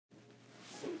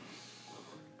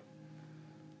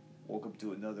Welcome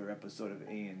to another episode of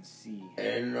ANC.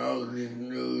 And August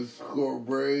News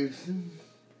Corporation.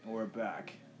 We're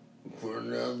back for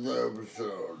another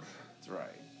episode. That's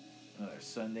right. Another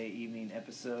Sunday evening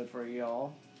episode for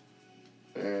y'all.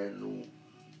 And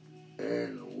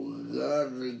we got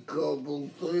a couple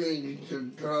things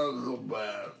to talk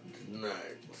about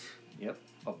tonight. Yep,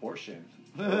 abortion.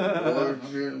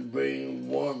 Abortion being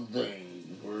one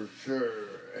thing for sure,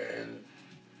 and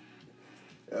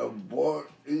you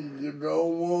could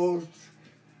almost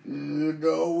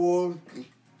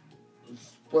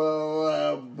spell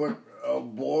out but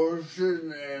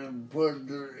abortion and put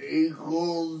the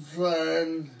equal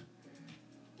sign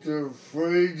to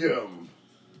freedom.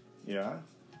 Yeah.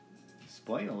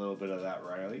 Explain a little bit of that,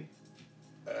 Riley.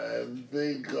 I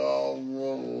think all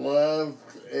the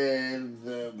left and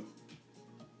the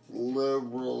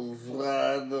liberal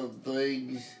side of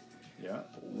things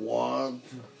want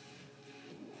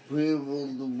people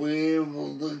to be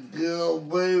able to kill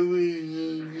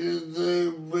babies because they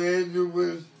made a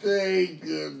mistake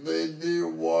and they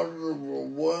didn't want them or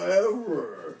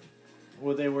whatever.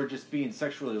 Well, they were just being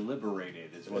sexually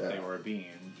liberated is what they were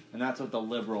being. And that's what the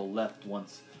liberal left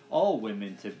wants all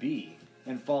women to be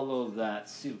and follow that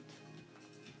suit.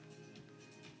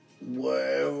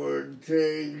 Whatever it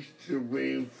takes to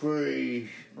be free.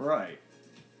 Right.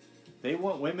 They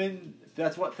want women.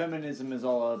 That's what feminism is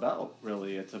all about,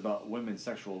 really. It's about women's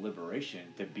sexual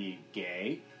liberation. To be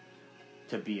gay,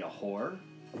 to be a whore.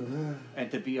 And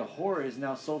to be a whore is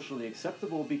now socially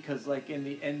acceptable because, like, in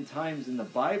the end times in the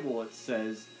Bible, it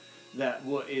says that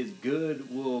what is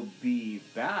good will be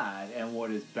bad and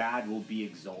what is bad will be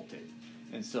exalted.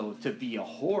 And so to be a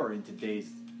whore in today's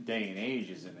day and age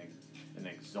is an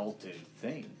exalted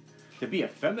thing. To be a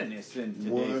feminist in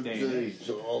today's day and age.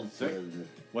 Exalted?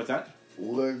 What's that?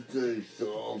 What's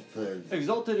exalted?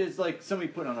 Exalted is like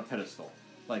somebody put on a pedestal.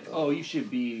 Like, oh, you should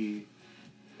be,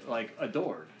 like,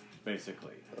 adored,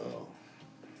 basically. Oh.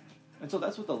 And so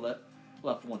that's what the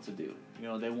left wants to do. You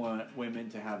know, they want women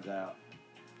to have that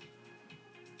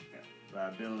the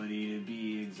ability to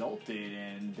be exalted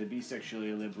and to be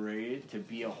sexually liberated, to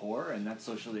be a whore, and that's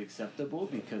socially acceptable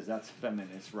because that's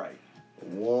feminist right.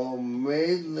 Well,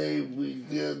 mainly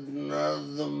because none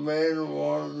of the men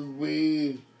want to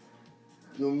be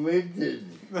committed.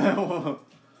 Well,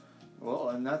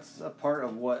 and that's a part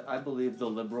of what I believe the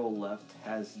liberal left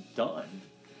has done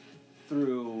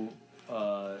through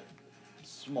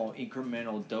small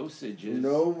incremental dosages.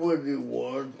 Nobody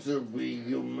wants to be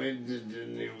committed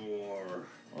anymore.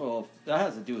 Well, that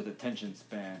has to do with attention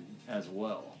span as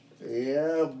well.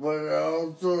 Yeah, but it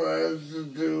also has to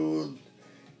do with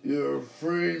your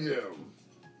freedom.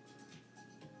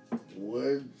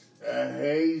 Which I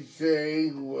hate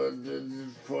saying, but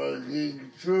it's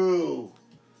fucking true.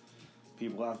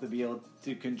 People have to be able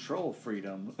to control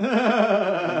freedom.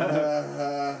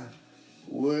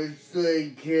 Which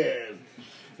they can.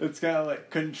 It's kind of like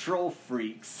control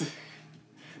freaks.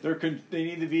 They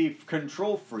need to be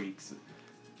control freaks.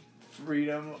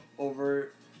 Freedom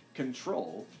over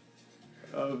control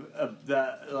of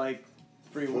that, like,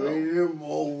 free will. Freedom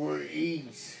over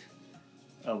eeks.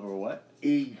 Over what?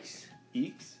 Eeks.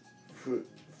 Eeks?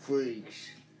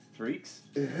 Freaks. Freaks?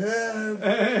 Yeah,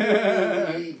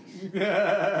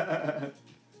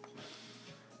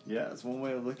 that's one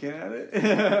way of looking at it.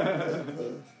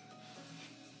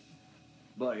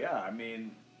 But yeah, I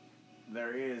mean,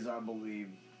 there is, I believe,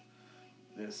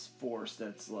 this force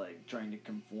that's like trying to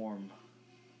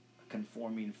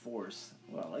conforming force.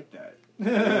 Well, I like that.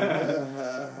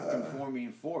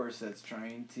 Conforming force that's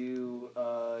trying to,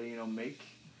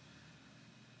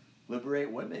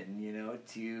 liberate women,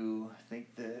 to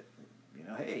think that,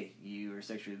 hey, you are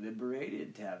sexually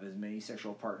liberated to have as many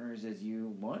sexual partners as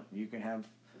you want. You can have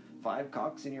 5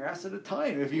 cocks in your ass at a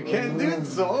time if you can do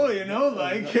so, and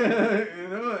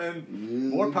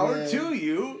more power to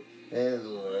you.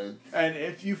 And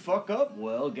if you fuck up,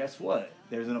 well, guess what?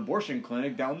 There's an abortion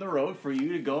clinic down the road for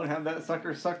you to go and have that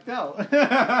sucker sucked out.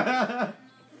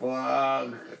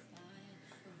 Fuck.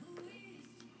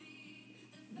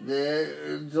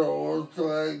 It's almost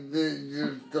like they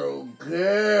just don't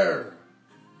care.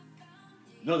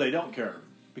 No, they don't care.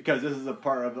 Because this is a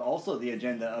part of also the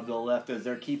agenda of the left, as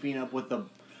they're keeping up with the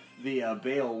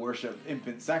Baal worship,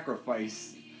 infant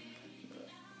sacrifice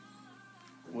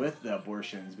with the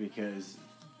abortions, because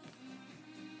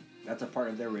that's a part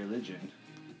of their religion.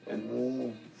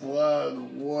 And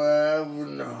we're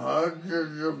having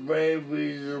hundreds of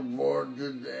babies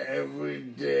aborted every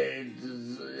day.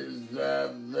 Is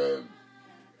that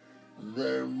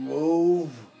their move?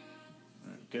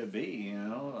 It could be,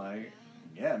 like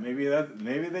Yeah, maybe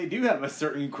they do have a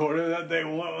certain quota that they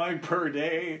want like per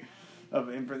day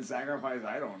of infant sacrifice.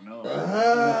 I don't know.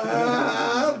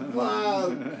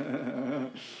 Fuck.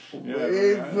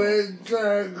 Infant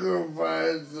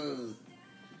sacrifices.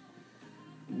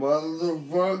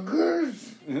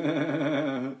 Motherfuckers.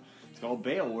 It's called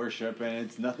Baal worship, and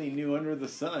it's nothing new under the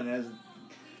sun, as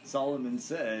Solomon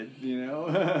said, you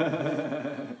know.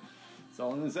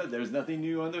 Solomon said there's nothing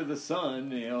new under the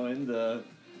sun, you know, in the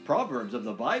Proverbs of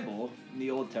the Bible, in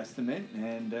the Old Testament,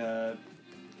 and,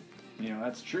 you know,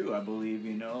 that's true, I believe,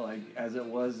 you know, like, as it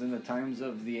was in the times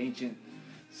of the ancient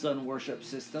sun worship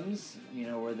systems, you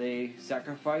know, where they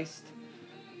sacrificed,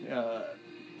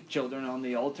 children on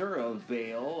the altar of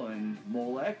Baal and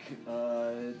Molech.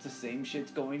 It's the same shit's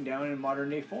going down in modern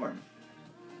day form.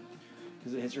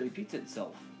 Because the history repeats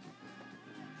itself.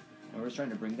 And we're just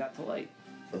trying to bring that to light.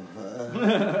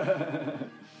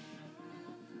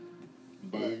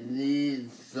 It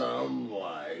needs some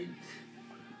light.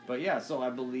 But yeah, so I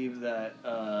believe that,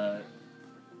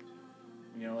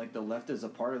 you know, like the left is a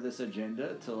part of this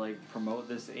agenda to like promote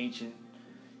this ancient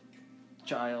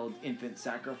child infant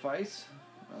sacrifice.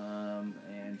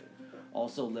 And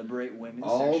also liberate women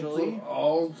sexually.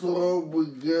 Also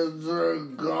because they're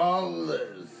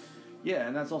godless. Yeah,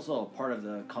 and that's also a part of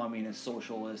the communist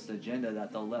socialist agenda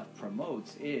that the left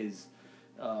promotes is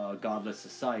godless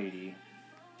society.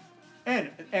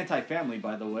 And anti-family,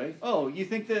 by the way. Oh, you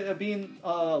think that being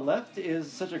left is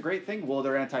such a great thing? Well,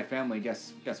 they're anti-family.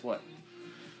 Guess what?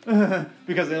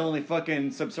 Because the only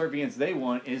fucking subservience they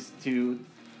want is to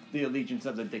the allegiance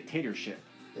of the dictatorship.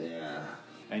 Yeah.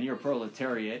 And you're a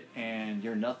proletariat, and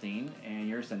you're nothing, and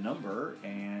you're just a number,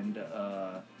 and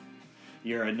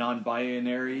you're a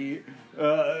non-binary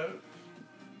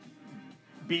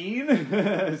being,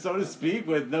 so to speak,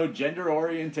 with no gender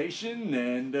orientation,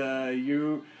 and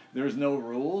there's no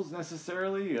rules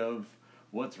necessarily of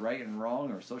what's right and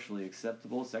wrong, or socially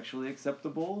acceptable, sexually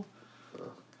acceptable.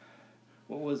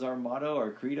 What was our motto,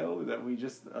 our credo that we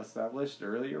just established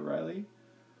earlier, Riley?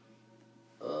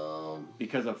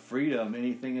 Because of freedom,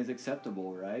 anything is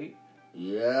acceptable, right?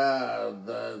 Yeah,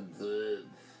 that's it.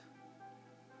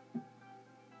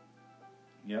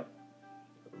 Yep.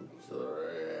 I'm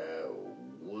sorry,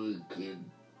 wicked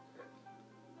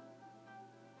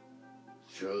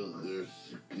chunk of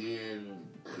skin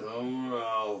coming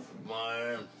off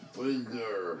my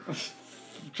finger.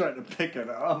 Trying to pick it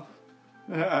up.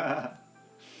 Sorry.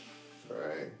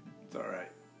 It's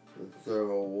alright.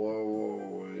 So, where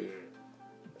were we?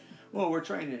 Well, we're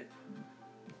trying to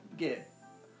get,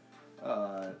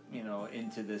 you know,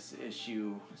 into this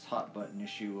issue, this hot button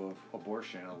issue of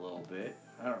abortion a little bit.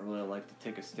 I don't really like to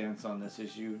take a stance on this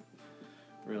issue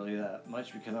really that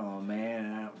much because I'm a man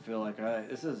and I don't feel like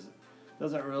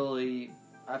doesn't really,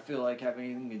 I feel like have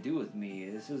anything to do with me.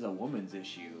 This is a woman's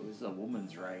issue. This is a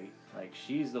woman's right. Like,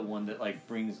 she's the one that, like,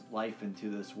 brings life into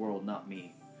this world, not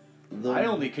me. I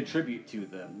only contribute to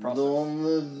the process. The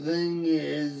only thing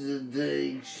is it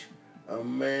takes a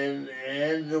man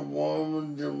and a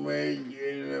woman to make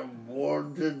an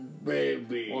aborted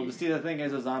baby. Well, see, the thing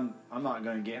is I'm not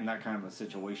going to get in that kind of a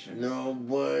situation. No,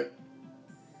 but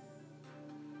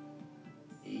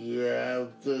you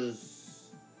have to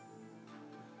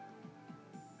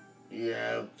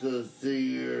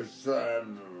see your side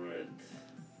of it.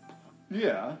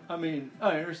 Yeah, I mean,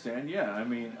 I understand. Yeah, I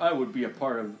mean, I would be a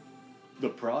part of the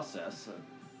process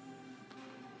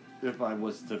if I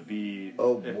was to be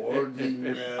aborting.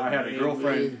 If I had a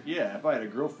girlfriend, yeah, if I had a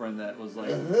girlfriend that was like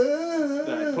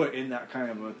that I put in that kind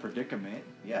of a predicament,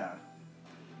 yeah,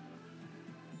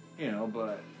 you know.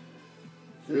 But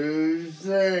so you're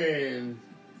saying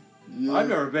I've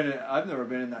never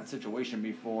been in that situation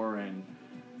before, and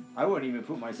I wouldn't even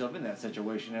put myself in that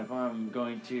situation if I'm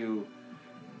going to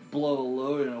blow a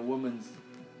load in a woman's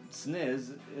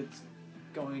sniz. It's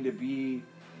going to be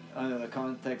under the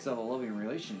context of a loving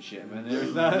relationship, and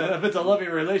there's not. If it's a loving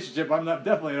relationship, I'm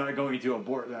definitely not going to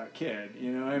abort that kid.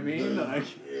 You know what I mean? Like,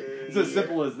 it's as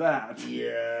simple as that.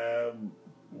 Yeah,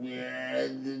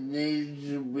 it needs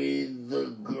to be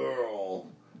the girl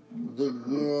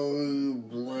you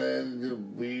plan to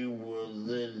be with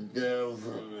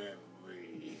indefinitely.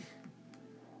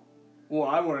 Well,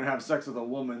 I wouldn't have sex with a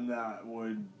woman that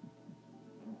would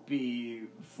be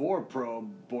for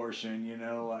pro-abortion, you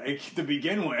know, like, to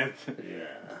begin with. Yeah.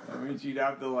 I mean, you'd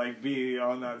have to, like, be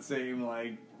on that same,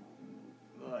 like,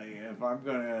 if I'm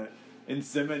gonna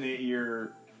inseminate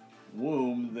your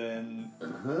womb, then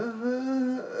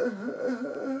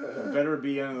it better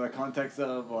be under the context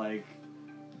of, like,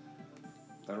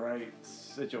 the right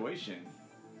situation.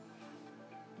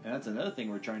 And that's another thing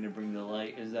we're trying to bring to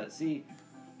light, is that, see,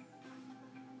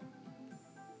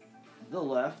 the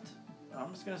left,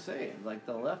 I'm just gonna say it, like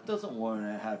the left doesn't want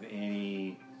to have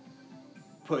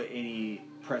put any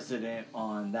precedent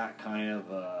on that kind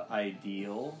of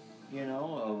ideal, you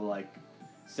know, of like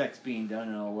sex being done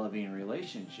in a loving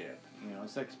relationship, you know,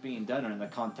 sex being done in the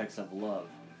context of love,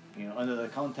 you know, under the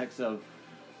context of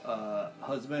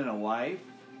husband and wife,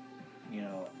 you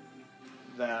know,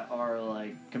 that are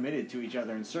like committed to each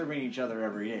other and serving each other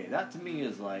every day. That to me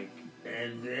is like,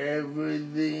 and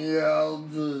everything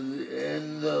else is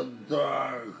in the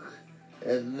dark,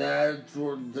 and that's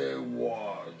what they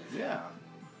want. yeah,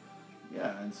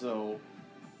 and so,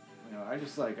 you know, I'm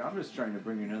just trying to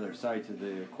bring another side to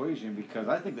the equation, because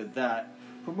I think that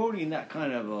promoting that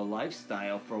kind of a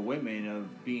lifestyle for women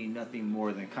of being nothing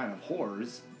more than kind of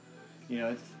whores, you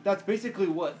know, that's basically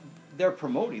what they're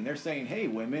promoting. They're saying, hey,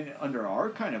 women, under our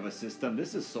kind of a system,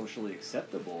 this is socially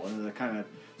acceptable, under the kind of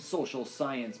social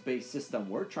science-based system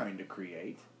we're trying to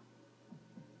create.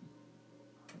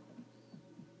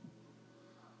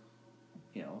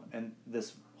 You know, and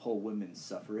this whole women's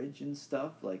suffrage and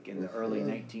stuff, like in the early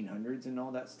 1900s and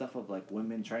all that stuff of like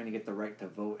women trying to get the right to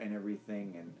vote and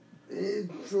everything, and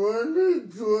it's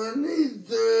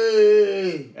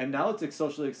 2023. And now it's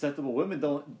socially acceptable. Women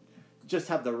don't just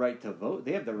have the right to vote.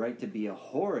 They have the right to be a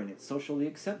whore, and it's socially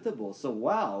acceptable. So,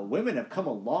 wow, women have come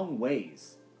a long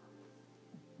ways.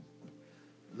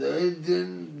 They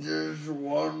didn't just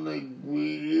want to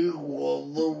be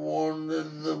equal, they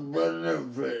wanted the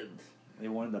benefit. They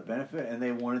wanted the benefit, and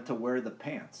they wanted to wear the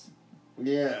pants.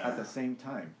 Yeah. At the same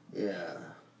time. Yeah.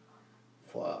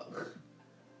 Fuck.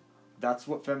 That's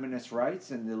what feminist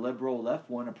rights and the liberal left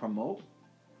want to promote.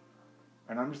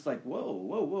 And I'm just like,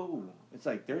 whoa. It's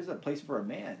like, there's a place for a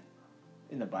man.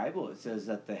 In the Bible, it says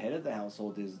that the head of the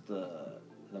household is the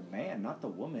man, not the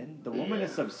woman. The woman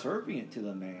is subservient to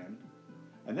the man.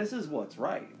 And this is what's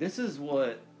right. This is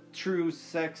what true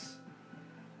sex,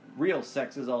 real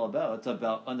sex is all about. It's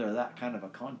about under that kind of a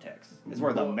context. It's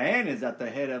where the man is at the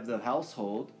head of the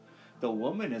household. The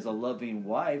woman is a loving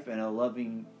wife and a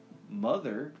loving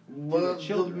mother to the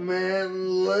children. The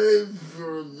man lives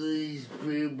for these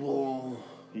people.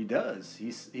 He does.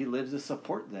 He lives to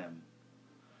support them.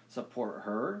 Support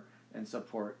her and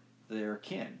support their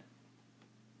kin.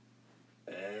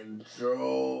 And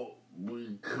so,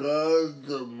 because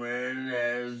the man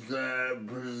has that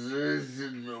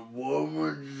position, the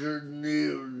woman shouldn't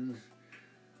even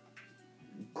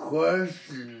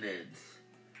question it.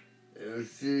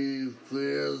 If she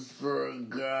feels for a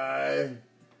guy,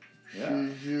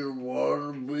 she should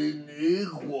want to be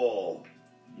equal.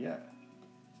 Yeah.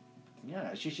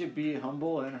 Yeah, she should be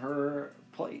humble in her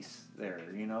place there,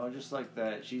 you know, just like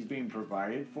that she's being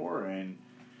provided for and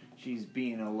she's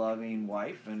being a loving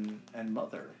wife and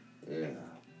mother. Yeah.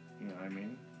 You know what I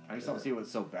mean? I just don't see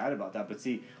what's so bad about that. But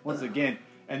see, once again,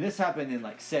 and this happened in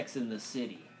like Sex and the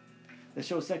City. The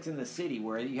show Sex and the City,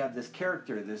 where you have this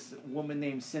character, this woman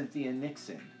named Cynthia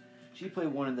Nixon. She played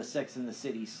one of the Sex and the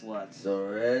City sluts. The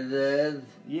redhead?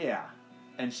 Yeah.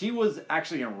 And she was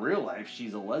actually in real life,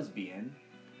 she's a lesbian.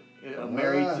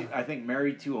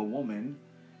 Married to a woman.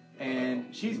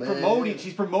 And she's promoting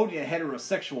a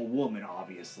heterosexual woman,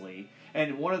 obviously.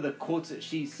 And one of the quotes that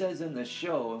she says in the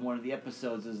show, in one of the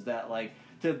episodes, is that, like,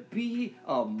 to be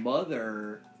a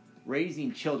mother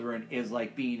raising children is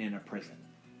like being in a prison.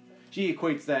 She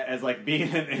equates that as, like, being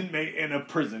an inmate in a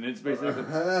prison. It's basically, if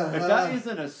that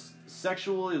isn't a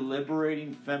sexually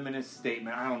liberating feminist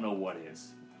statement, I don't know what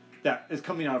is. That is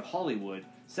coming out of Hollywood.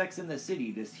 Sex and the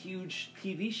City, this huge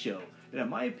TV show that, in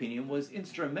my opinion, was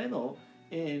instrumental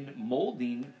in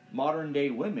molding modern-day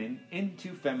women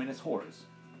into feminist whores.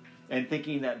 And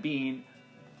thinking that being,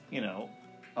 you know,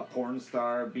 a porn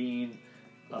star, being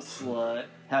a slut,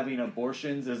 having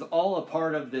abortions is all a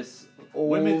part of this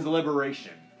women's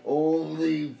liberation.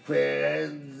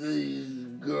 OnlyFans, these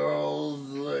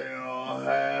girls, they all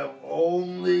have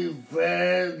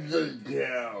OnlyFans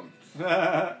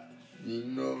accounts. You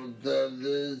know what that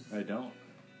is? I don't.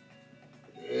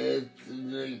 It's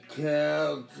an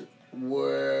account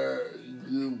where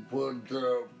you put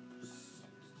the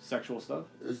sexual stuff?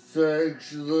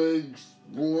 Sexually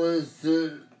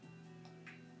explicit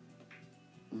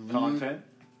content?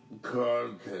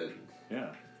 Content.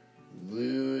 Yeah.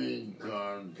 Viewing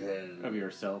content. Of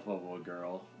yourself, of a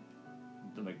girl.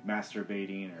 Like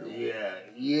masturbating or... Yeah.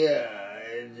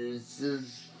 And it's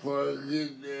just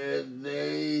fucking... And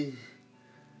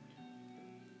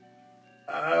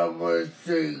I'm a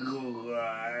single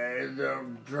guy, and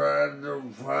I'm trying to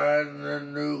find a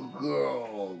new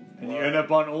girl. And you end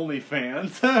up on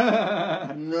OnlyFans.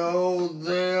 No,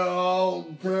 they all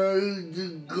tell you to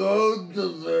go to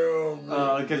their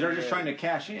OnlyFans. Because they're just trying to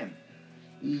cash in.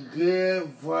 You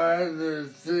can't find a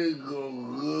single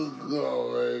good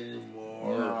girl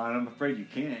anymore. No, and I'm afraid you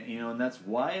can't, and that's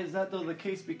why is that though the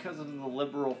case? Because of the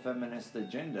liberal feminist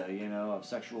agenda, of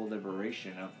sexual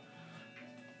liberation of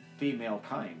female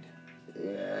kind.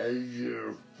 Yeah, it's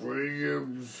your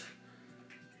freedoms,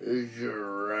 it's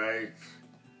your rights.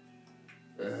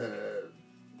 And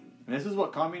this is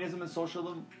what communism and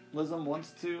socialism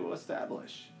wants to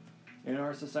establish in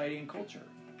our society and culture.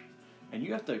 And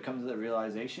you have to come to the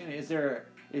realization, is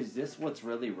this what's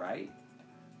really right?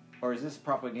 Or is this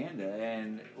propaganda?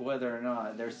 And whether or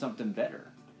not there's something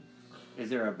better. Is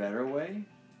there a better way?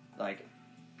 Like,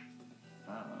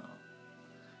 I don't know.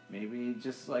 Maybe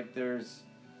just like there's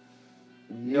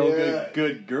no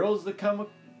good girls that come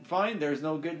find, there's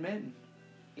no good men.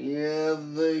 Yeah,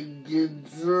 the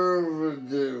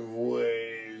conservative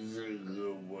way is a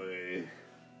good way.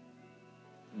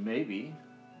 Maybe.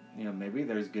 Maybe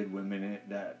there's good women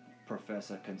that profess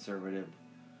a conservative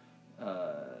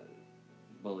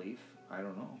belief. I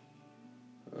don't know.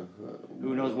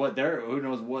 Who knows what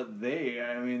they,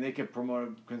 they could promote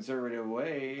a conservative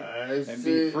way and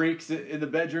be freaks in the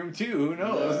bedroom too. Who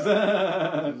knows?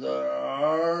 There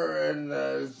are, and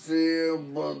I see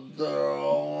them, but they're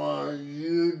all on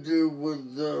YouTube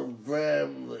with their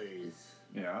families.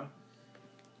 Yeah.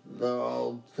 They're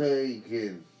all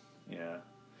taken. Yeah.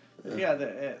 Yeah,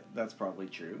 that's probably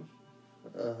true.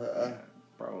 Yeah,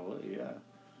 probably, yeah.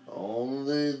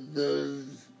 Only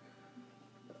there's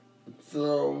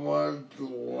so much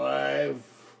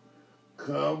life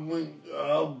coming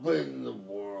up in the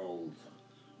world.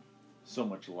 So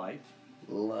much life?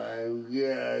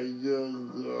 Yeah, young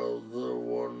girls or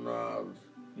whatnot.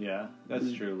 Yeah,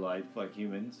 that's true, life, like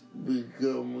humans.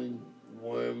 Becoming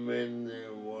women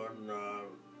and whatnot.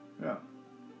 Yeah.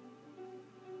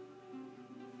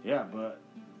 Yeah, but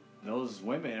those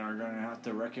women are going to have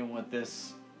to reckon with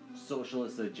this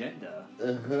socialist agenda.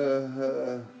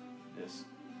 This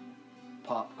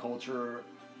pop culture,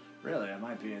 really, in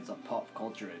my opinion, it's a pop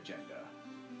culture agenda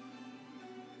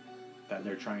that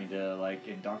they're trying to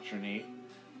indoctrinate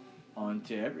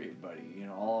onto everybody,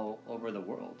 all over the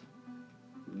world.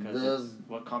 Because it's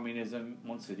what communism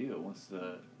wants to do. It wants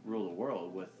to rule the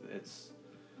world with its...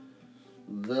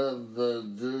 They're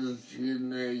just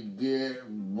gonna get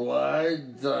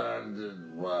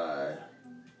blindsided by.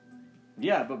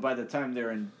 Yeah, but by the time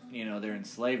they're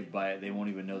enslaved by it, they won't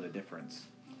even know the difference.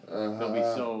 They'll be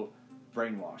so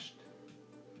brainwashed.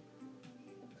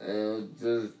 It'll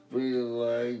just be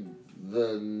like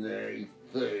the next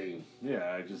thing.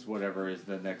 Yeah, just whatever is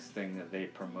the next thing that they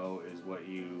promote is what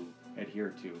you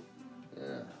adhere to.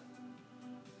 Yeah.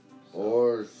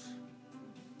 Horse.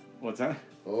 What's that?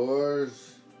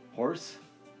 Horse. Horse?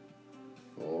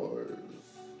 Horse.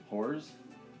 Whores?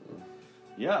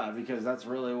 Yeah, because that's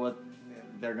really what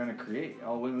they're going to create.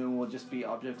 All women will just be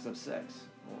objects of sex.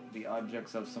 Will be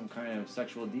objects of some kind of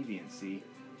sexual deviancy.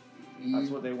 That's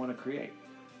what they want to create.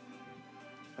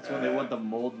 That's what they want to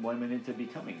mold women into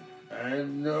becoming. I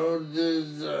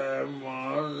noticed I'm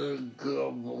on a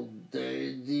couple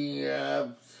dating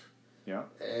apps. Yeah.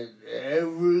 And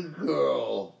every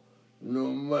girl, no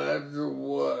matter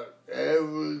what,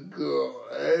 every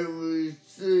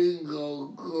single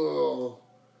girl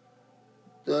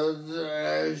doesn't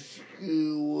ask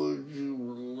you what you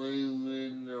believe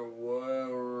in or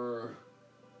whatever.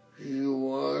 She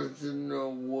wants to know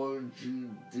what you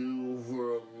do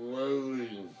for a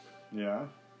living. Yeah.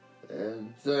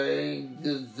 And saying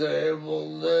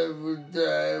disabled every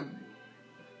time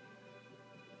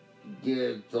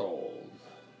gets old.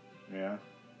 Yeah.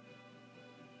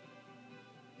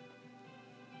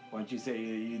 Why don't you say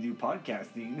you do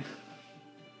podcasting?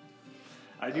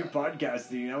 I do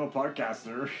podcasting. I'm a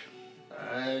podcaster.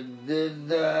 I did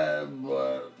that,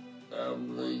 but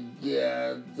I'm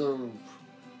the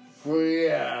free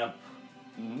app.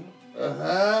 Mm-hmm.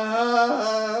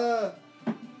 Uh-huh.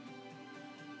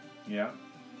 Yeah.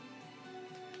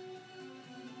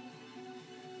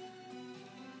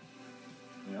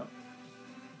 Yeah.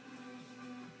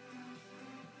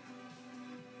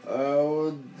 I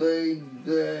would think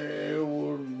that it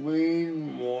would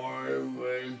mean more if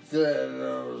I said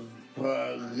I was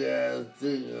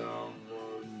podcasting on the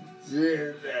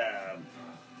Jit app.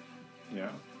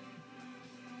 Yeah.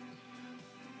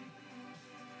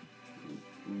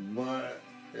 But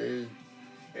is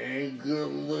Anchor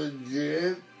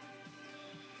legit?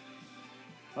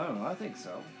 I don't know. I think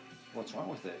so. What's wrong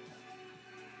with it?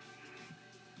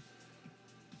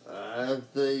 I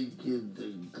think it's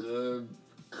a good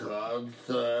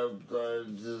concept. I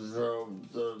just hope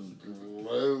they're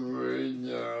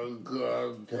delivering our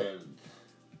content.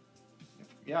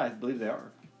 Yeah, I believe they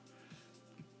are.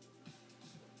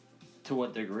 To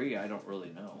what degree, I don't really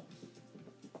know.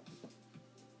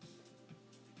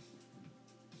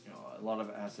 You know, a lot of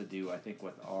it has to do, I think,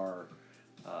 with our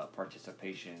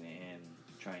participation in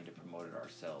trying to promote it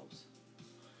ourselves.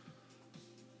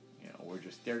 You know,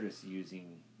 they're just using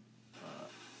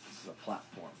this is a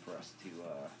platform for us to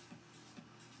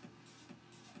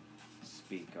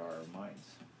speak our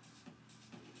minds.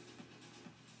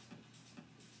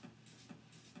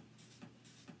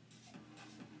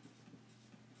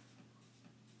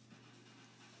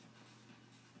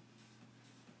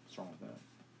 What's wrong with that?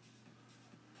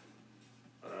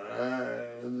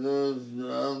 There's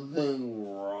nothing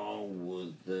wrong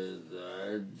with it.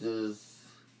 I just,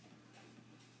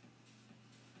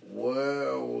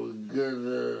 where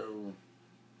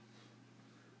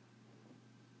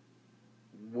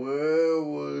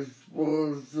we're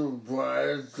supposed to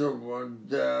find someone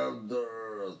down to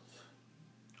earth.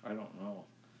 I don't know.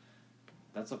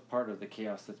 That's a part of the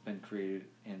chaos that's been created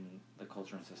in the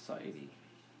culture and society.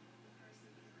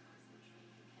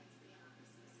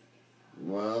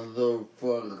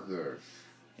 Motherfuckers.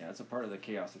 Yeah, it's a part of the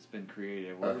chaos that's been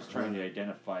created. We're just trying to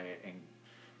identify it and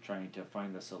trying to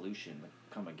find the solution to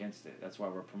come against it. That's why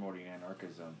we're promoting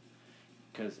anarchism.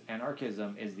 Because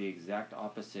anarchism is the exact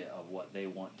opposite of what they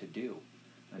want to do.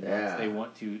 And that's, they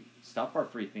want to stop our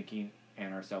free thinking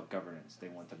and our self-governance. They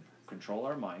want to control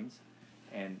our minds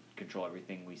and control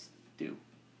everything we do.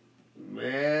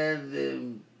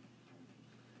 Man,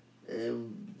 if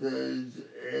there's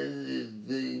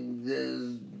anything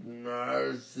that's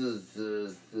narcissist,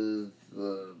 it's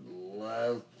the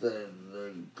left and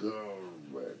the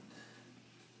government.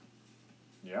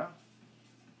 Yeah?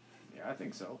 Yeah, I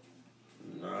think so.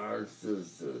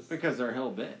 Narcissist. Because they're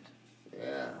hell-bent.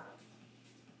 Yeah.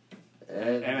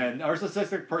 And a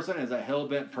narcissistic person is a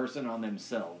hell-bent person on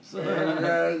themselves. And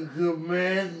I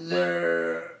commend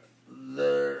their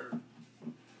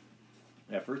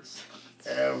efforts.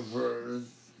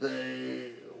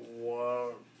 They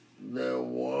want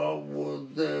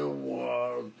what they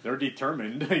want. They're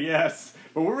determined, yes.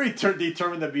 But we're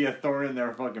determined to be a thorn in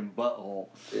their fucking butthole.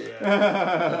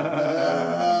 Yeah.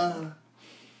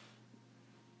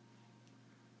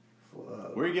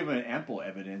 We're given ample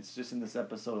evidence just in this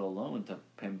episode alone to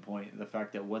pinpoint the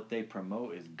fact that what they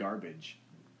promote is garbage,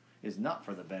 is not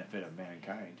for the benefit of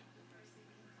mankind.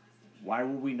 Why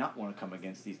would we not want to come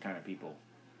against these kind of people?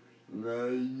 No,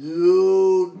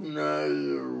 you, no,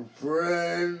 your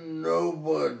friend,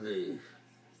 nobody.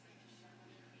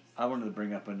 I wanted to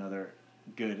bring up another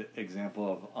good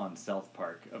example on South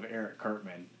Park of Eric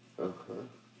Cartman. Uh-huh.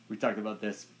 We talked about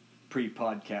this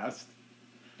pre-podcast.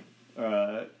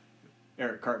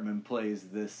 Eric Cartman plays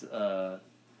this,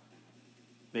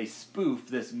 they spoof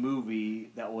this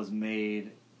movie that was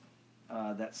made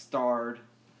that starred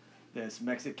this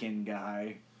Mexican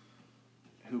guy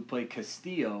who played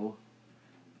Castillo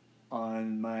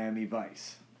on Miami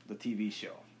Vice, the TV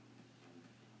show.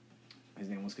 His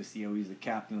name was Castillo. He's the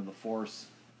captain of the force.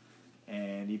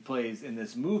 And he plays in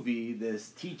this movie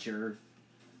this teacher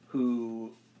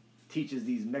who teaches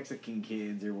these Mexican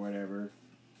kids or whatever.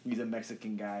 He's a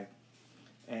Mexican guy.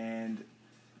 And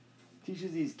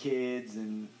teaches these kids,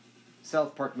 and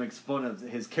South Park makes fun of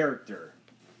his character,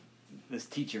 this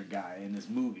teacher guy in this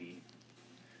movie,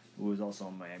 who was also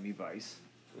on Miami Vice.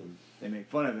 They make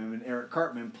fun of him, and Eric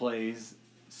Cartman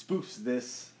spoofs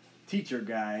this teacher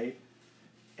guy,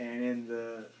 and in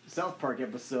the South Park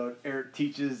episode, Eric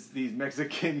teaches these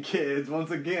Mexican kids,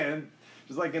 once again,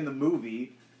 just like in the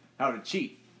movie, how to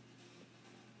cheat.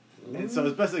 And so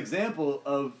his best example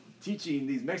of teaching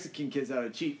these Mexican kids how to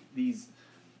cheat, these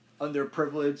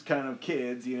underprivileged kind of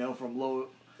kids, you know, from low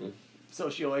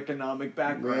socioeconomic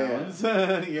backgrounds,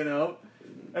 you know.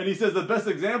 And he says the best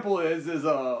example is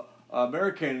a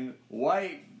American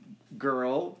white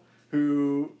girl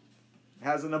who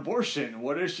has an abortion.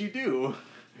 What does she do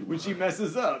when she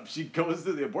messes up? She goes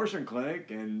to the abortion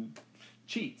clinic and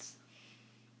cheats.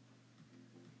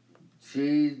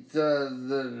 She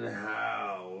doesn't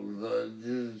how.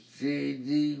 Just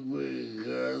cheating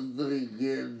because they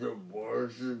get an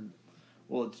abortion.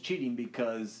 Well, it's cheating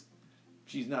because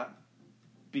she's not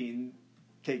being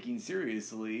taken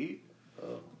seriously.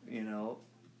 Oh. You know,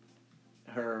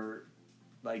 her,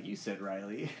 like you said,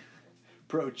 Riley,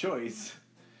 pro-choice.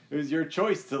 It was your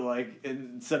choice to, like,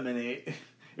 inseminate.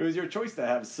 It was your choice to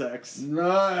have sex.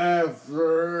 Not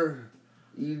after.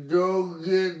 You don't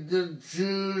get to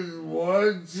choose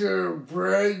once you're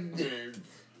pregnant.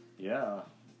 Yeah.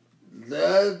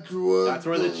 That's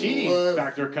where the cheating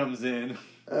factor comes in.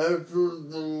 That's what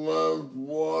the left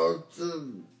wants.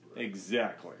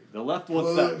 Exactly. The left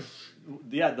wants that.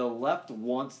 Yeah, the left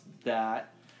wants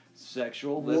that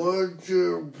sexual. Once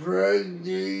you're pregnant,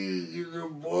 you can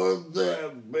abort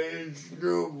that bitch,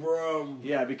 no problem.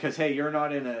 Yeah, because hey, you're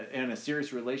not in a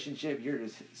serious relationship. You're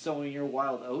just sowing your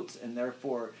wild oats, and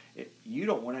therefore you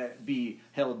don't want to be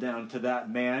held down to that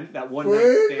man, that one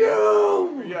night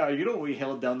stand. Yeah, you don't want to be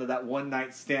held down to that one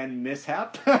night stand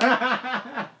mishap.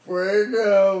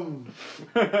 Freedom.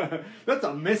 That's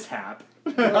a mishap.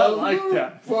 I like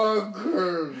that.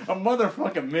 Fucker. A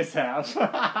motherfucking mishap.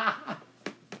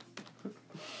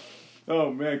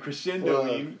 Oh man,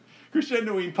 crescendoing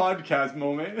podcast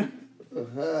moment.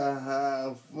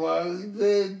 Fuck,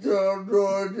 they don't know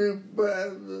any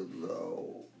better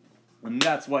though. And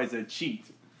that's why it's a cheat.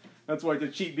 That's why it's a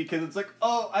cheat, because it's like,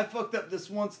 oh, I fucked up this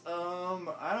once. I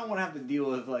don't want to have to deal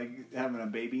with like having a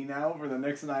baby now for the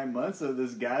next 9 months of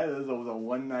this guy. This was a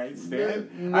one night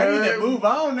stand. I need to move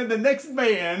on to the next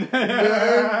man.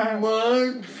 9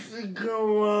 months,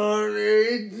 come on,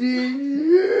 18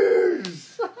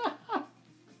 years.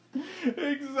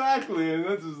 Exactly, and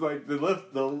that's just like the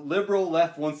liberal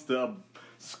left wants to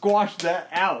squash that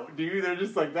out, dude. They're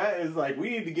just like, that is like, we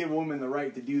need to give women the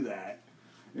right to do that.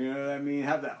 You know what I mean?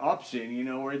 Have that option, you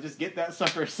know, where just get that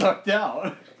sucker sucked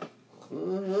out.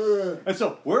 And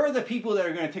so, where are the people that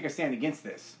are going to take a stand against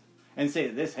this and say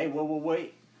this? Hey,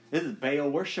 wait, this is Baal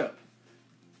worship,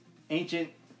 ancient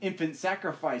infant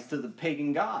sacrifice to the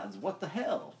pagan gods. What the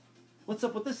hell? What's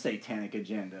up with this satanic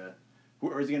agenda?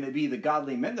 Or is it going to be the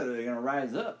godly men that are going to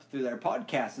rise up through their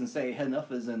podcasts and say,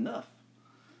 enough is enough?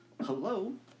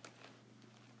 Hello?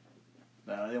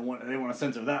 They want to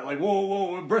censor that. Like,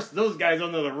 whoa, brush those guys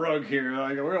under the rug here.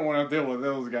 Like, we don't want to deal with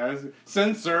those guys.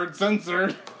 Censored.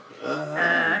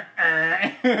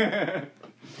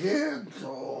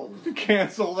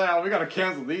 Canceled out. We got to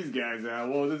cancel these guys out.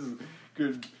 Well, this is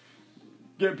good.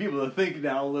 Get people to think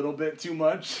now a little bit too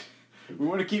much. We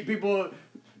want to keep people,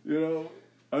 you know,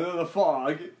 under the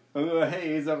fog, under the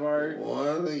haze of our...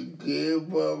 Want to keep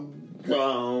them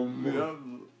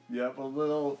dumb. Yep, a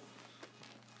little...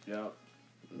 Yep.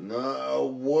 Not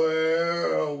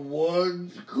aware of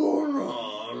what's going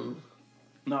on.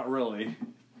 Not really.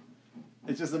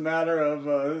 It's just a matter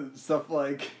of stuff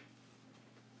like...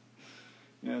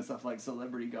 You know, stuff like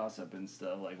celebrity gossip and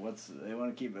stuff. Like, they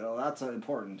want to keep it... Oh, that's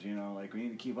important, you know, like, we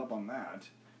need to keep up on that.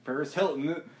 Paris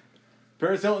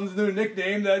Hilton's new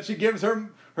nickname that she gives her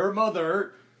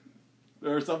mother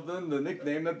or something, the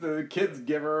nickname that the kids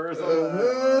give her or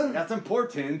something. That's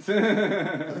important.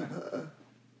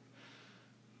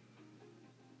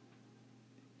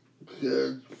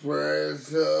 Because Paris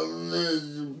Hilton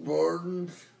is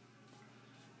important.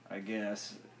 I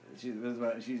guess. She's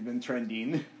been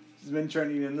trending. She's been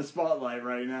trending in the spotlight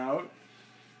right now.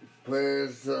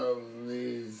 Paris Hilton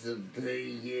needs to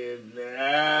take an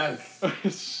ass.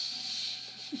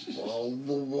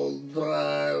 Multiple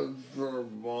times for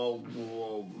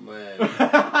multiple men.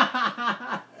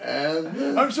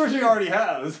 I'm sure she already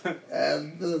has.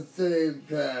 At the same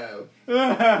time.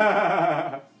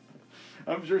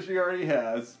 I'm sure she already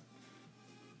has.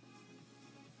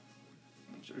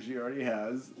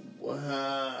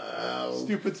 Wow.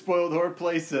 Stupid spoiled whore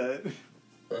playset.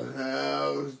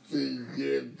 How she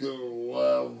get to the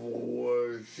level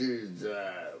where she's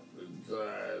at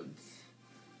besides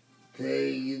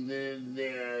taking it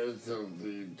down so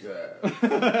few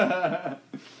times.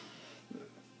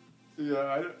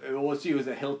 Yeah, well, she was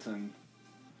at Hilton.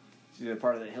 She's a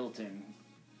part of the Hilton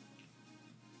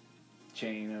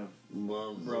chain of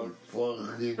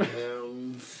motherfucking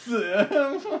hounds.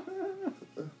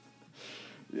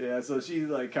 Yeah, so she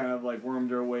like kind of like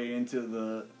wormed her way into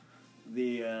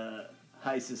the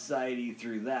high society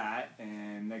through that,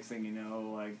 and next thing you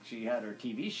know, like she had her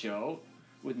TV show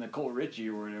with Nicole Richie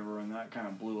or whatever, and that kind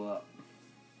of blew up.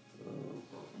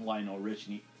 Lionel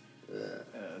Richie,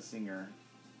 singer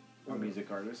or music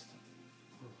artist.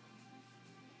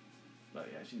 But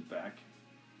yeah, she's back.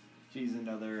 She's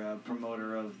another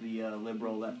promoter of the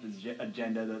liberal left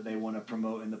agenda that they want to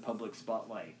promote in the public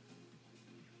spotlight.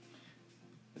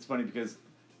 It's funny because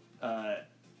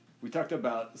we talked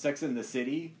about Sex and the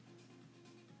City.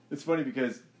 It's funny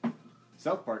because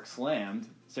South Park slammed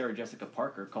Sarah Jessica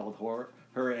Parker, called her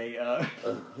a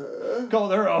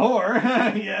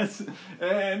whore, yes,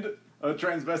 and a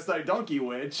transvestite donkey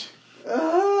witch.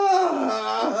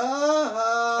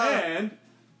 And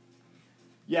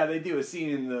yeah, they do a scene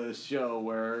in the show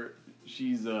where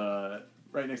she's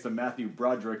right next to Matthew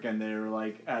Broderick, and they're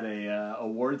like at a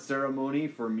award ceremony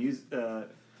for music.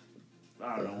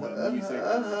 I don't know what music,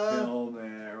 film,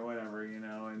 or whatever, you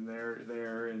know. And they're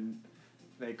there, and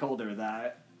they called her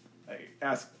that. I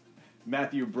asked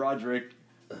Matthew Broderick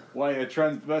Why a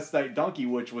transvestite donkey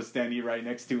witch was standing right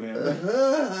next to him.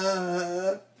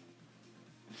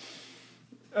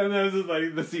 And then it was just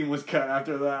like the scene was cut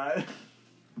after that.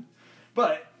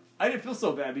 But I didn't feel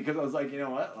so bad because I was like, you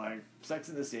know what? Like, Sex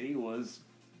and the City was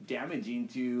damaging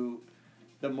to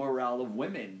the morale of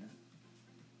women.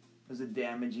 It was a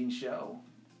damaging show.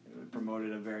 It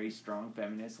promoted a very strong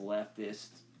feminist, leftist,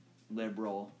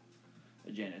 liberal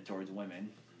agenda towards women.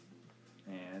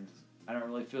 And I don't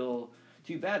really feel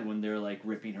too bad when they're like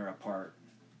ripping her apart,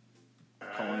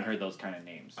 calling her those kind of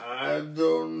names. I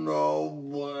don't know,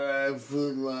 but I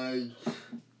feel like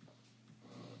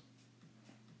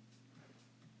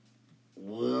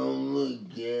we only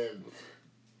get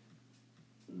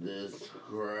this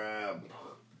crap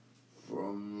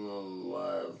from the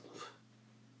left.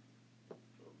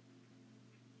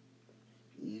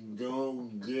 You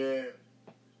don't get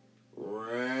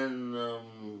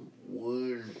random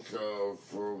weird stuff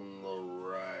from the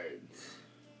right.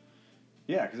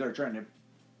 Yeah, because they're trying to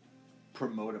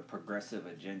promote a progressive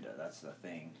agenda. That's the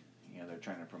thing. You know, they're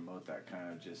trying to promote that kind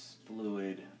of just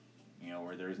fluid, you know,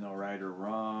 where there's no right or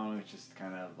wrong. It's just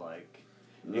kind of like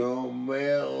No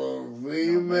male or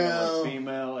female. no male or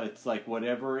female. It's like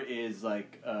whatever is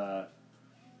like, what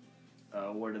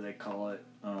do they call it?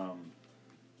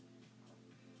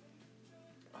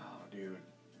 Dude,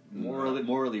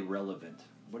 morally relevant.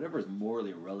 Whatever is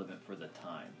morally relevant for the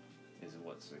time is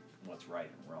what's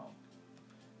right and wrong.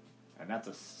 And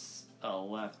that's a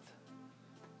left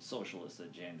socialist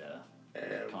agenda,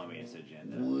 communist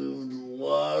agenda. We've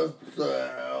lost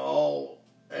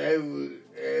every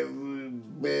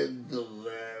bit of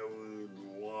that we've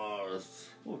lost.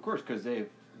 Well, of course, because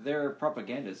their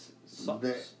propaganda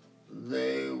sucks.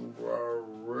 They were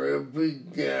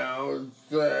ripping down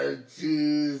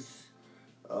statues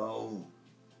of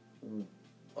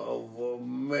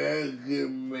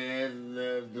American men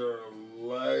that are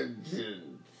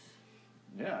legends.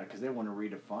 Yeah, because they want to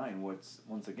redefine once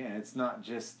again, it's not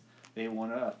just they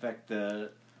want to affect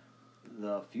the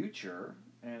future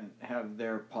and have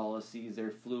their policies,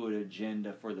 their fluid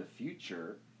agenda for the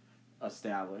future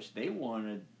established. They want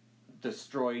to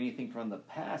destroy anything from the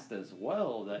past as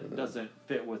well that doesn't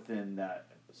fit within that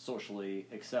socially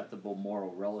acceptable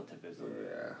moral relativism.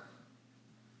 Yeah.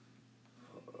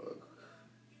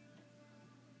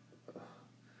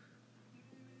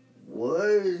 What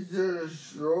is the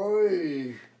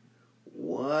story?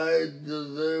 Why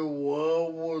do they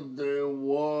want what they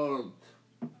want?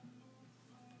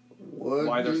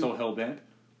 Why they're so hell-bent?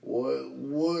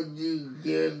 What do you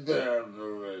get out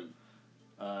of it?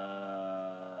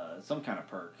 Some kind of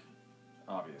perk,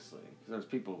 obviously. Because there's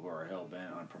people who are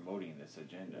hell-bent on promoting this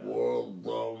agenda. World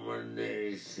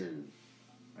domination.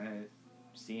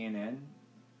 CNN,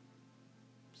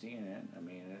 I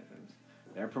mean,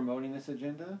 they're promoting this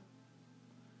agenda.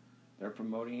 They're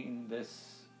promoting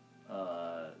this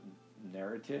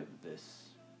narrative,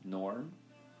 this norm.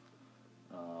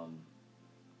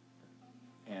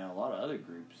 And a lot of other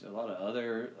groups, a lot of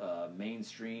other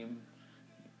mainstream,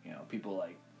 you know, people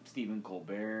like Stephen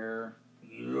Colbert.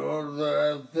 You know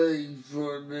that thing's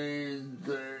funny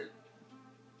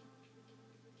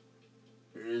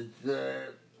is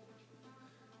that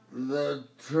the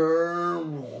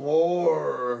term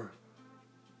whore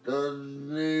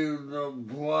doesn't even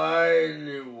apply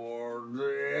anymore to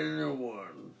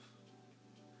anyone.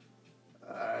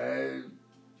 I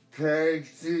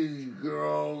text these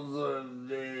girls and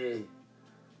they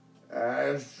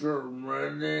ask for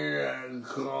money and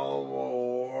call them a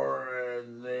whore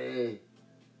and they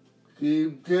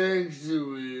keep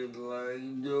texting me like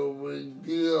no big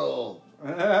deal.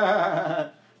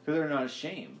 Because they're not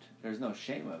ashamed. There's no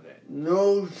shame of it.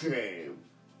 No shame.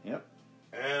 Yep.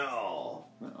 At all.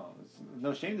 No, it's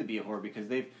no shame to be a whore because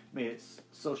they've made it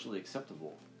socially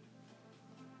acceptable.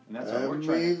 And that's what we're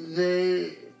trying.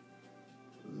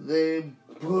 They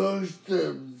push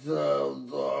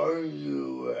themselves on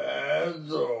you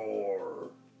as a whore.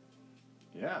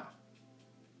 Yeah.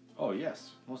 Oh,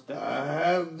 yes. Most definitely. I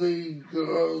have these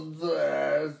girls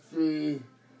that ask me,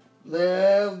 they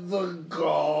have the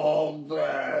gall to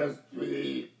ask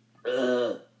me,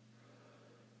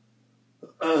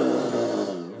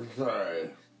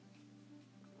 sorry,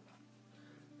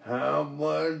 how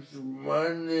much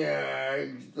money I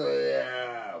actually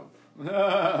have.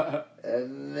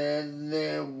 And then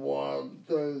they want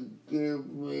to give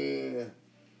me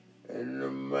an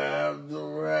amount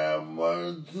of how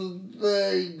much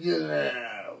they can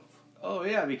have. Oh,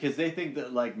 yeah, because they think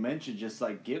that, like, men should just,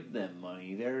 like, give them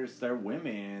money. They're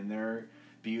women, and they're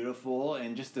beautiful,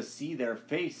 and just to see their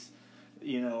face,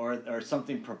 you know, or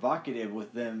something provocative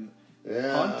with them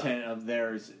content of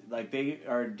theirs. Like, they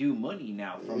are due money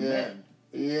now from men.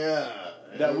 Yeah.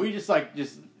 That we just like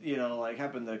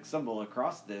happen to stumble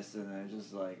across this, and it's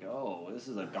just like, oh, this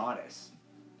is a goddess,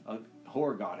 a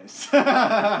whore goddess.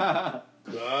 Goddess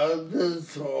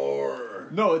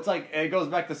whore. No, it's like it goes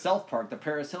back to South Park, the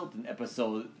Paris Hilton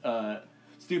episode,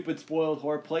 stupid spoiled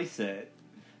whore playset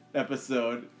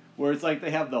episode, where it's like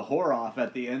they have the whore off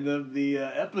at the end of the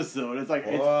episode. It's like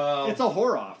it's a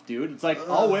whore off, dude. It's like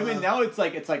all women now. It's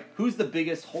like who's the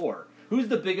biggest whore? Who's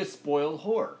the biggest spoiled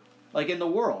whore? Like in the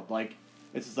world, like.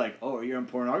 It's just like, oh, you're in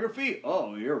pornography?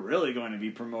 Oh, you're really going to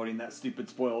be promoting that stupid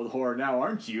spoiled whore now,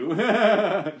 aren't you?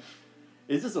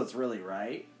 Is this what's really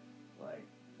right? Like,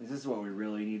 is this what we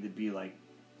really need to be, like,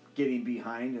 getting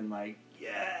behind and like,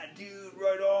 yeah, dude,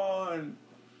 right on.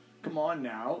 Come on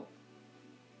now.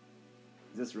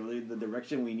 Is this really the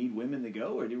direction we need women to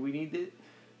go? Or do we need to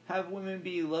have women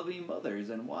be loving mothers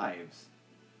and wives?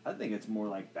 I think it's more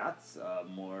like that's a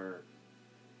more,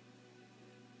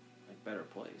 like, better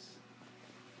place.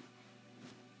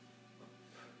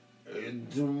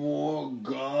 It's a more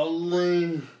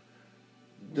godly,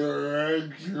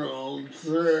 directional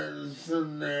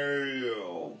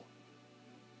scenario.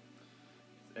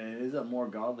 And it is a more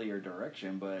godlier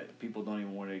direction, but people don't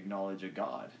even want to acknowledge a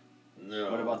God.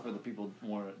 No. What about for the people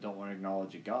who don't want to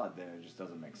acknowledge a God? Then it just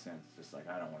doesn't make sense. Just like,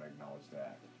 I don't want to acknowledge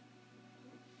that.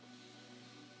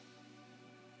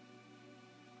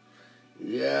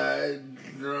 Yeah,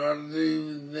 it's not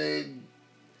even they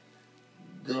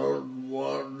don't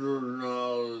want to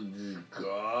acknowledge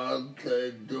God.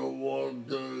 They don't want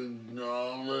to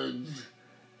acknowledge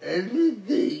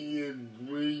anything that's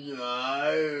being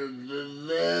higher than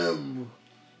them.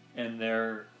 And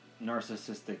their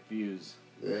narcissistic views.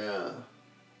 Yeah.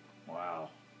 Wow.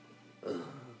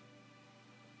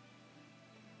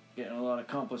 Getting a lot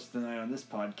accomplished tonight on this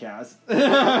podcast.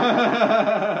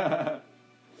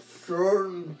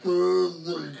 Sorting through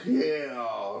the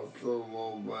chaos a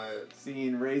little bit.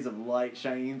 Seeing rays of light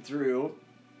shining through.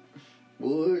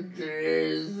 Which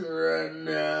is right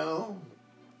now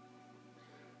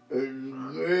a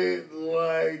great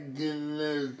light in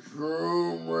this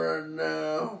room right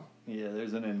now. Yeah,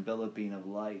 there's an enveloping of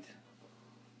light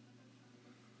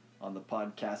on the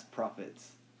podcast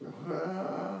prophets.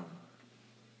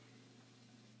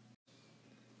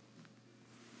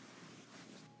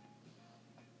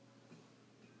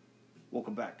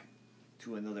 Welcome back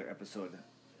to another episode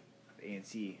of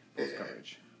ANC Post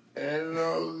Coverage. And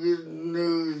all good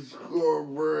news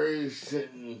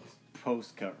corporation.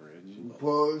 Post Coverage.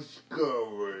 Post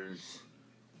coverage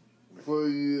for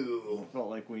you. Felt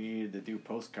like we needed to do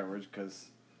post coverage because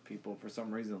people, for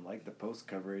some reason, like the post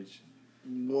coverage.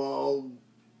 Well,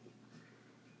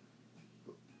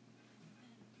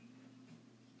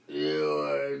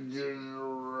 I just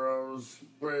rub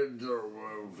spread on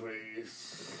my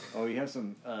face. Oh, you have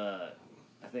some, I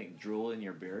think, drool in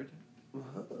your beard?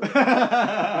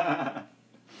 I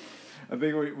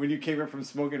think when you came up from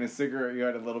smoking a cigarette, you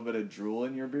had a little bit of drool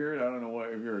in your beard. I don't know what,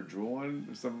 if you were drooling,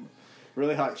 some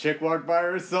really hot chick walked by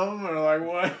or something, or like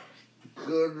what?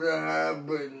 Could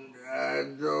happen. I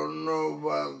don't know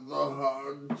about the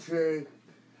hot chick,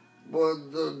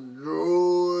 but the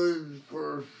drool is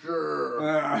for sure.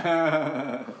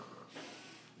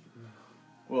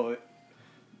 Well,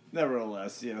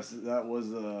 nevertheless, yes, that was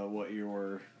what you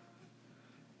were.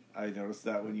 I noticed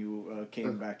that when you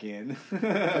came back in.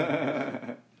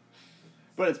 But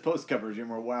it's post coverage. You're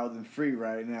more wild and free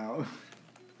right now.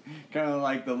 Kind of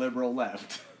like the liberal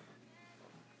left.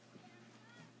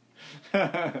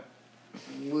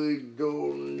 We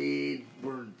don't need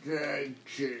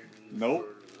protection. Nope.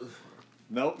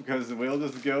 Nope, because we'll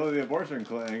just go to the abortion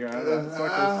clinic. Oh,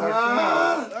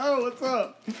 what's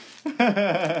up?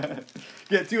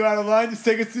 Get too out of line, just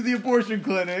take us to the abortion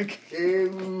clinic.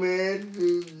 Amen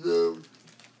to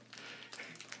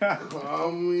the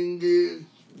communist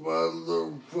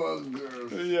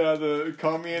motherfuckers. Yeah, the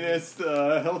communist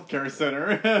healthcare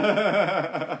center.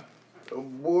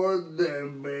 Abort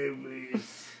them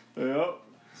babies. Yep.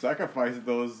 Sacrifice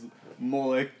those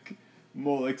Moloch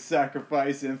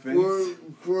sacrifice infants.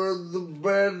 For the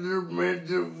betterment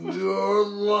of your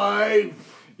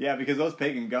life. Yeah, because those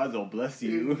pagan gods will bless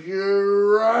you.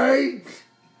 You're right.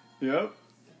 Yep.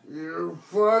 You're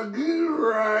fucking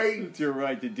right. It's your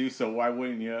right to do so. Why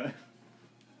wouldn't you?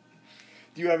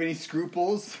 Do you have any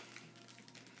scruples?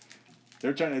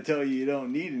 They're trying to tell you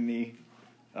don't need any.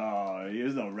 Oh,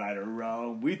 there's no right or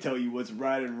wrong. We tell you what's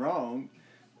right and wrong.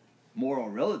 Moral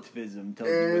relativism tells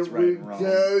you what's right and wrong. And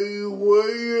we tell you what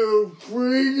your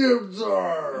freedoms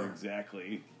are.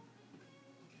 Exactly.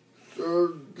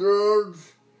 So don't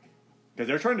Because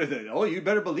they're trying to say, oh, you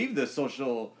better believe this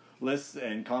socialist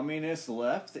and communist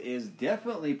left is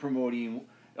definitely promoting,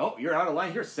 oh, you're out of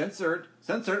line here, censored,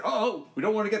 oh, we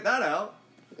don't want to get that out.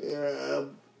 Yeah,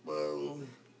 well,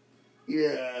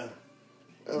 yeah,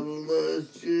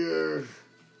 unless you're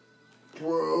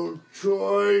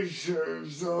pro-choice or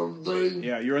something.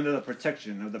 Yeah, you're under the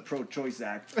protection of the Pro-Choice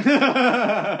Act.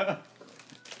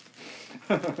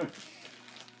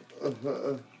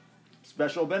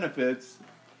 Special benefits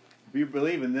if you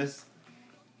believe in this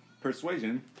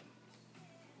persuasion.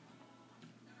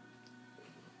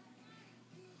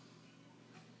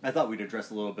 I thought we'd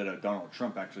address a little bit of Donald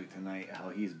Trump actually tonight, how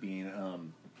he's being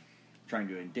trying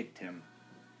to indict him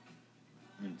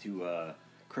into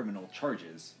criminal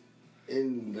charges.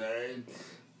 Indict.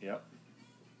 Yep.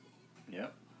 Yeah,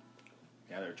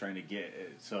 they're trying to get.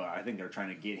 So I think they're trying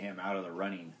to get him out of the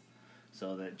running,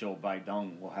 so that Joe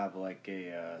Biden will have like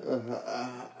a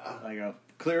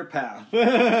clear path,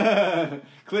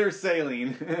 clear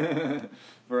sailing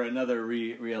for another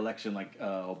re-election like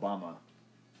Obama.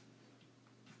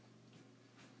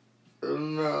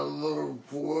 Another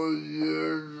 4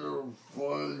 years of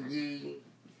fucking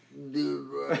dude,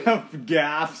 right?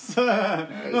 Gaffes.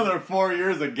 Another 4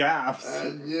 years of gaffes. I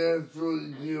guess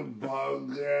we can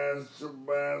podcast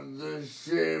about this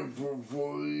shit for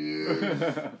 4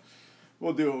 years.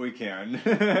 We'll do what we can.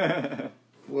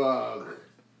 Fuck.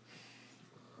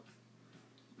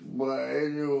 But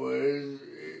anyways,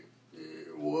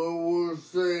 what we're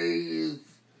saying is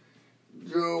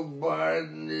Joe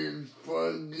Biden is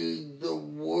fucking the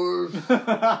worst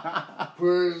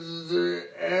president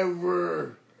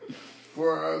ever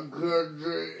for our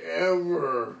country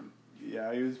ever.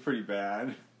 Yeah, he was pretty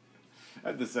bad. I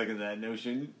have to second that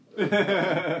notion.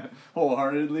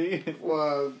 Wholeheartedly.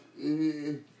 Fuck.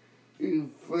 He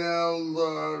failed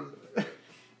on...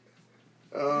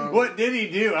 what did he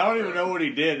do? I don't even know what he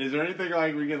did. Is there anything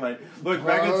like we can like look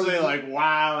back and say like,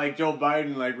 wow, like Joe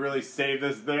Biden like really saved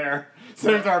us there,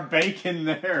 saved our bacon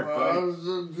there?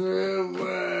 Positive,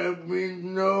 I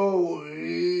mean, no,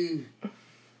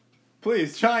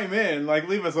 Please chime in, like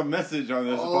leave us a message on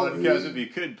this podcast if you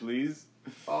could, please.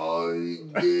 All he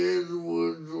did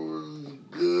was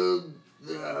good.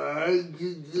 I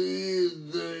can see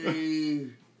that he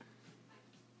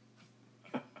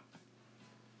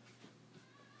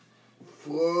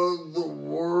for the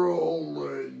world,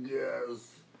 I guess.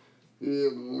 He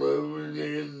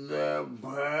eliminated that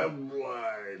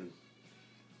pipeline,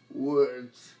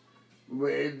 which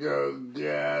made our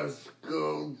gas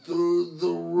go through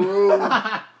the roof.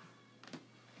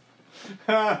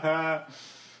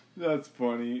 That's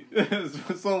funny.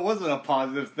 So it wasn't a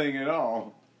positive thing at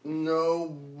all.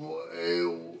 No,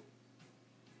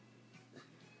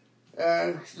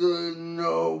 actually,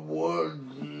 no, was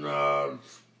not.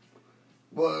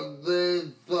 But they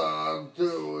thought it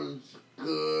was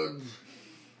good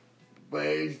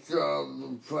based on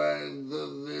the fact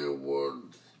that they were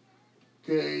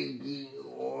taking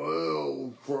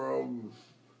oil from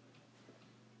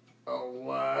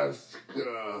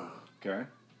Alaska. Okay.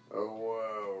 Or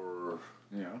wherever.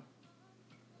 Yeah.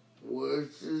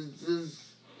 Which is just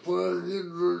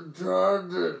fucking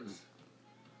retarded.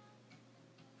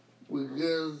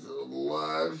 Because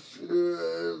Alaska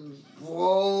is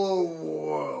full of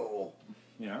oil.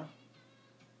 Yeah.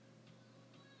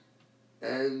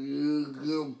 And you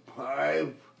can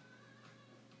pipe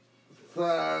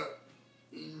that,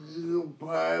 you can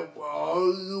pipe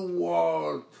all you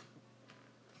want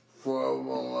from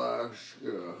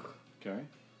Alaska. Okay.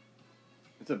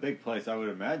 It's a big place, I would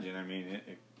imagine. I mean,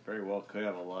 it very well could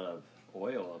have a lot of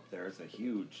oil up there. It's a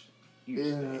huge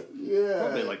state. Yeah.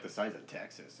 Probably like the size of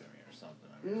Texas, I mean, or something.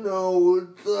 I mean. No,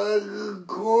 it's like a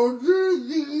quarter of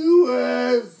the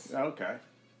U.S. Okay.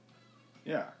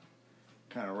 Yeah.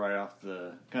 Kind of right off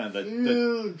the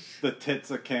Huge. the tits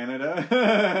of Canada.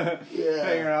 Yeah.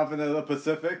 Hanging off into the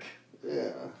Pacific.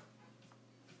 Yeah.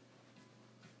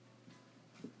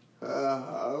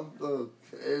 The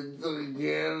tits of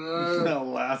Canada.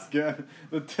 Alaska.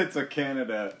 The tits of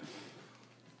Canada.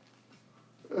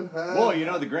 Well, you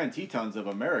know, the Grand Tetons of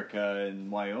America in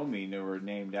Wyoming, they were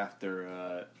named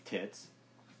after tits.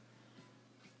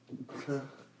 The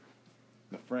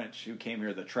French who came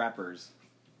here, the trappers,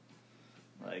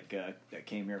 that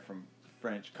came here from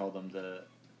French, called them the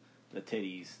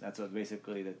titties. That's what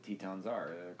basically the Tetons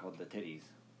are. They're called the titties.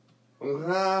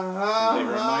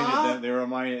 They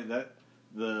reminded that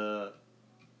the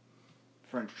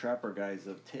French trapper guys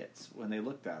of tits when they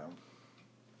looked at them.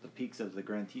 The peaks of the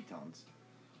Grand Tetons.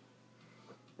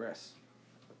 Breasts.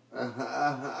 It's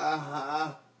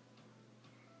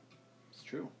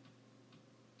true.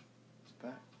 It's a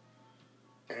fact.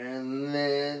 And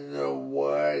then the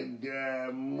white guy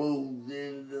moved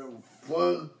into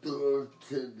fucked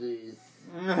titties.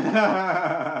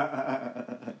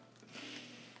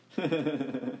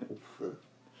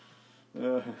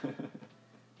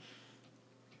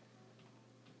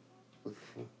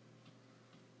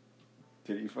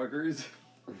 Titty fuckers.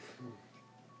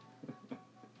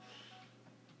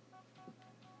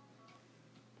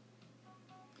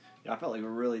 Yeah, I felt like we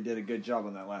really did a good job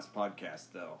on that last podcast,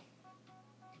 though.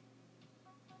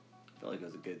 I felt like it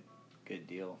was a good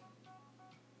deal.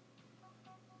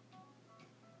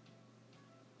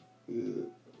 Yeah.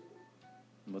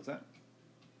 What's that?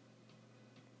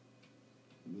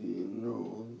 You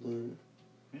know that.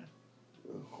 Yeah.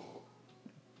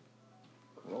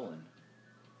 Rolling.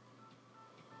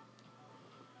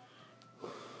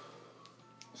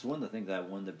 So one of the things that I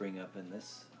wanted to bring up in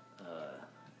this,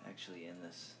 actually in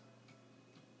this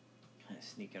kind of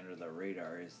sneak under the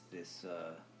radar, is this,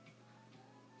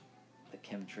 the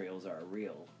chemtrails are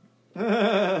real.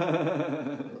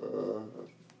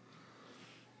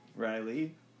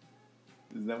 Riley?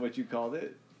 Isn't that what you called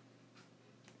it?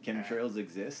 Chemtrails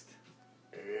exist?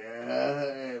 Yeah,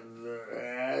 and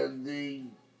they're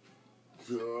adding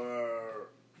to our...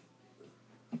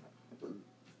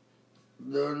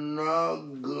 They're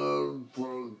not good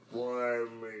for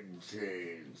climate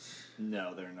change.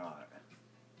 No, they're not.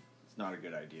 It's not a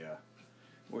good idea.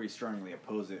 We strongly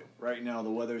oppose it. Right now, the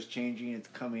weather's changing. It's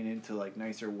coming into like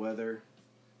nicer weather.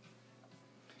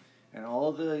 And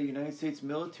all the United States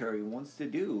military wants to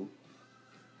do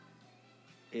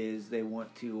is they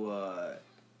want to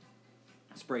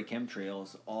spray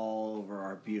chemtrails all over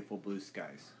our beautiful blue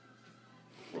skies.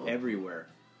 Everywhere.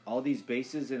 All these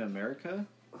bases in America.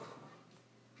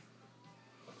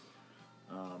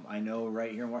 I know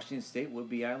right here in Washington State,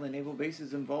 Whidbey Island Naval Base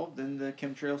is involved in the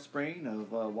chemtrail spraying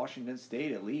of Washington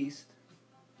State, at least.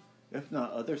 If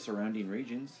not other surrounding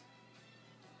regions,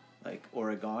 like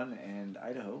Oregon and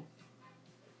Idaho.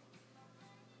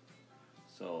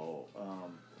 So,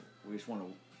 we just want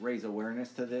to raise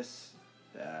awareness to this,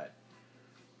 that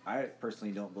I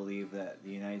personally don't believe that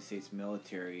the United States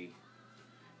military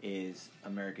is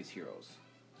America's heroes.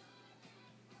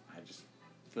 I just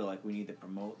feel like we need to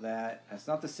promote that. That's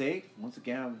not to say, once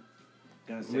again, I'm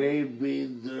going to say... Maybe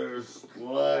they're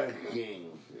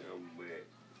slacking a bit.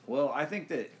 Well, I think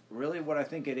that really what I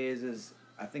think it is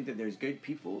I think that there's good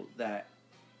people that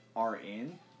are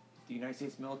in the United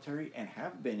States military and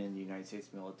have been in the United States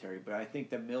military, but I think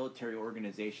the military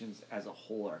organizations as a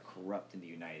whole are corrupt in the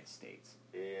United States.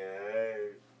 Yeah,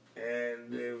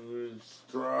 and if it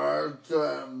starts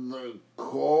at the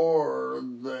core,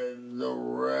 then the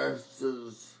rest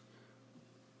is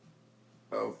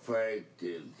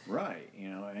affected. Right,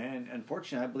 and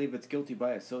unfortunately I believe it's guilty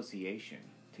by association,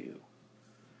 too.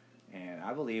 And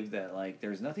I believe that, like,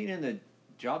 there's nothing in the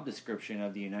job description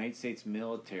of the United States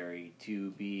military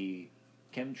to be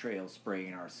chemtrail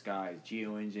spraying our skies,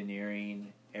 geoengineering,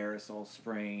 aerosol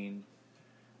spraying.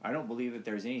 I don't believe that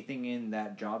there's anything in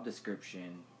that job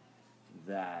description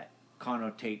that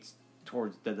connotates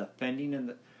towards the defending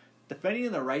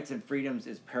of the rights and freedoms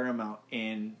is paramount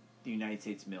in the United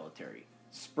States military.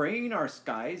 Spraying our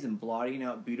skies and blotting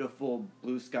out beautiful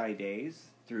blue sky days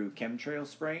through chemtrail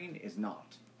spraying is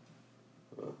not.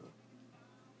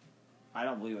 I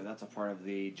don't believe that that's a part of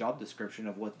the job description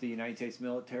of what the United States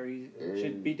military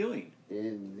should be doing.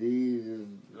 Indeed,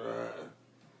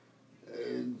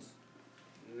 it's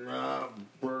not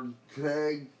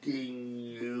protecting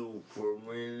you from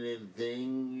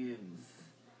anything. It's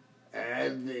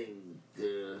adding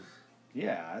to...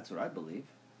 Yeah, that's what I believe.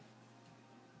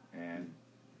 And,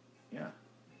 yeah.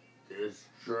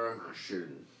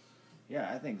 Destruction.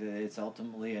 Yeah, I think that it's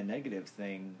ultimately a negative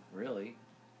thing, really,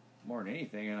 more than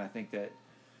anything. And I think that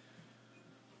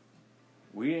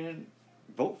we didn't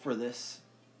vote for this.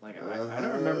 Like, I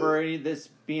don't remember any of this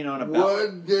being on a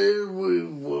ballot. What did we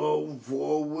vote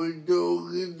for? We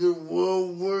don't get to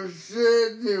vote for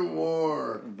shit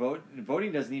anymore.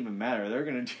 Voting doesn't even matter. They're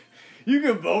going to... You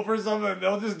can vote for something,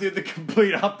 they'll just do the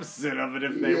complete opposite of it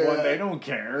if they want. They don't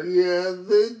care. Yeah,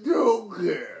 they don't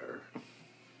care.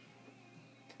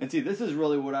 And see, this is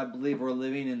really what I believe we're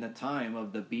living in the time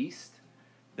of the beast,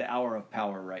 the hour of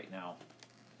power right now.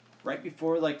 Right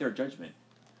before, like, their judgment,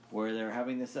 where they're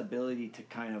having this ability to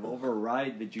kind of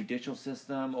override the judicial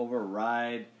system,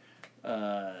 override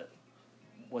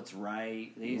what's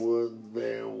right. What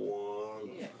they want.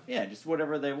 Yeah, just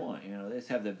whatever they want. They just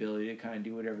have the ability to kind of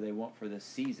do whatever they want for this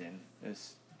season,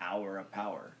 this hour of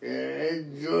power. Yeah,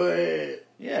 enjoy it.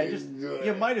 Yeah,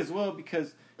 you might as well,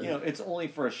 because it's only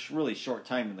for a really short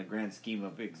time in the grand scheme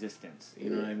of existence. You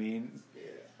know what I mean?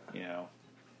 Yeah.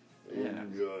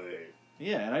 enjoy it.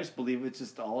 Yeah, and I just believe it's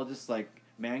just all just like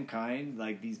mankind,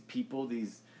 like these people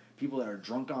that are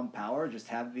drunk on power just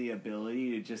have the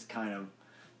ability to just kind of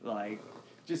like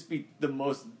just be the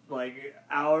most like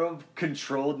out of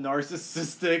control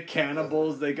narcissistic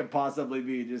cannibals they could possibly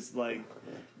be, just like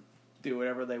do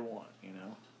whatever they want, you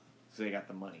know? So they got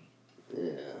the money.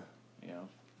 Yeah. You know?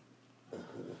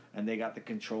 And they got the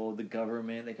control of the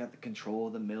government, they got the control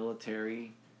of the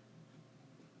military.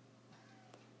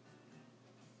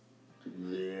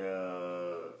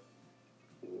 The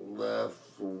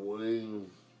left wing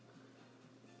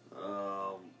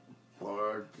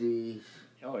parties.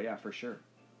 Oh yeah, for sure.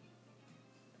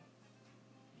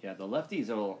 Yeah, the lefties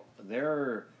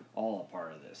they're all a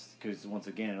part of this because once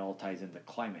again it all ties into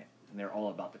climate and they're all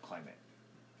about the climate.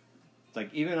 It's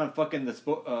like even on fucking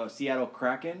the Seattle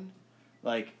Kraken,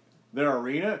 like their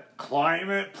arena,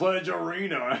 Climate Pledge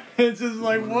Arena. It's just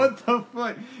like what the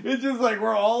fuck? It's just like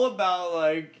we're all about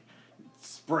like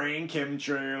spraying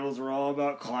chemtrails, we're all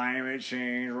about climate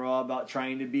change, we're all about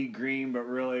trying to be green, but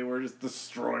really we're just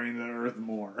destroying the earth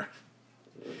more.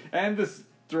 And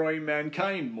destroying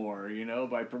mankind more, you know,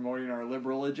 by promoting our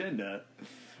liberal agenda.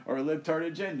 Our libtard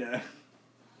agenda.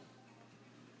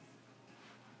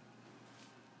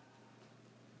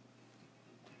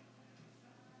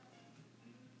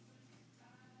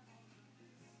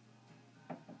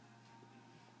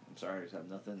 I'm sorry, I just have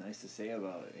nothing nice to say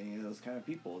about any of those kind of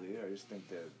people, dude. I just think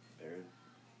that they're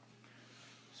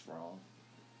just wrong.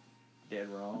 Dead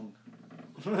wrong.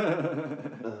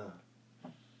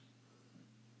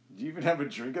 Do you even have a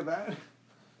drink of that?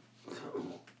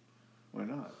 Why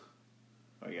not?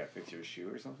 Oh, you gotta fix your shoe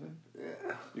or something?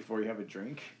 Yeah. Before you have a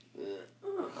drink? Yeah.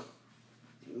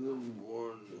 Good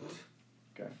morning.